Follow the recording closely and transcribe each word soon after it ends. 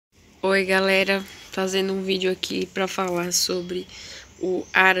Oi galera, fazendo um vídeo aqui para falar sobre o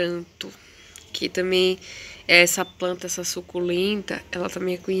Aranto, que também é essa planta, essa suculenta. Ela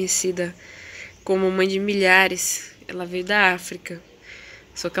também é conhecida como mãe de milhares. Ela veio da África,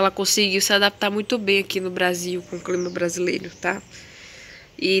 só que ela conseguiu se adaptar muito bem aqui no Brasil, com o clima brasileiro, tá?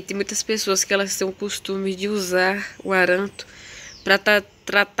 E tem muitas pessoas que elas têm o costume de usar o Aranto para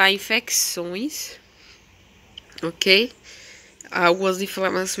tratar infecções, ok? Algumas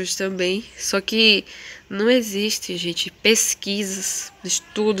inflamações também. Só que não existe, gente, pesquisas,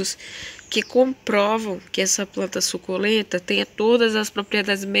 estudos que comprovam que essa planta suculenta tenha todas as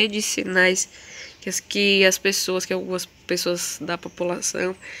propriedades medicinais que algumas pessoas da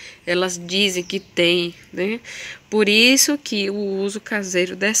população, elas dizem que tem, né? Por isso que o uso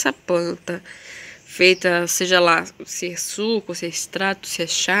caseiro dessa planta, feita, seja lá se é suco, se é extrato, se é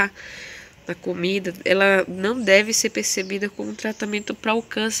chá, na comida, ela não deve ser percebida como um tratamento para o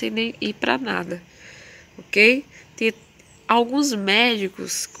câncer nem e para nada, ok? Tem alguns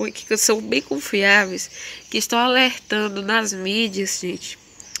médicos que são bem confiáveis que estão alertando nas mídias, gente,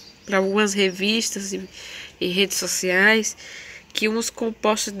 para algumas revistas e redes sociais, que uns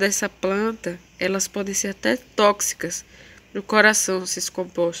compostos dessa planta, elas podem ser até tóxicas no coração, esses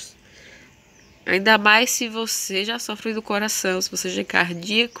compostos. Ainda mais se você já sofre do coração, se você já é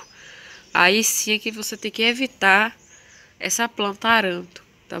cardíaco. Aí sim é que você tem que evitar essa planta aranto,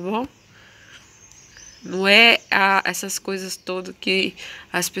 tá bom? Não é essas coisas todas que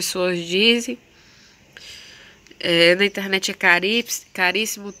as pessoas dizem. Na internet é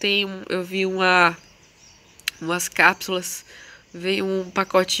caríssimo. Eu vi umas cápsulas. Veio um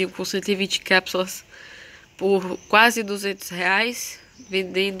pacotinho com 120 cápsulas por quase R$ 200,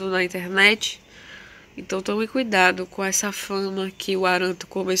 vendendo na internet. Então tome cuidado com essa fama que o Aranto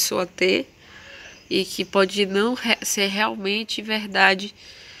começou a ter e que pode não ser realmente verdade.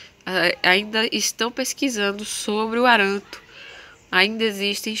 Ainda estão pesquisando sobre o Aranto. Ainda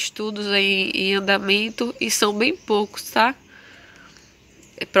existem estudos em andamento e são bem poucos, tá?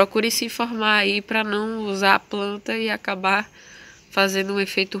 Procure se informar aí para não usar a planta e acabar fazendo um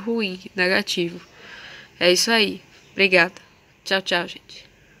efeito ruim, negativo. É isso aí. Obrigada. Tchau, tchau, gente.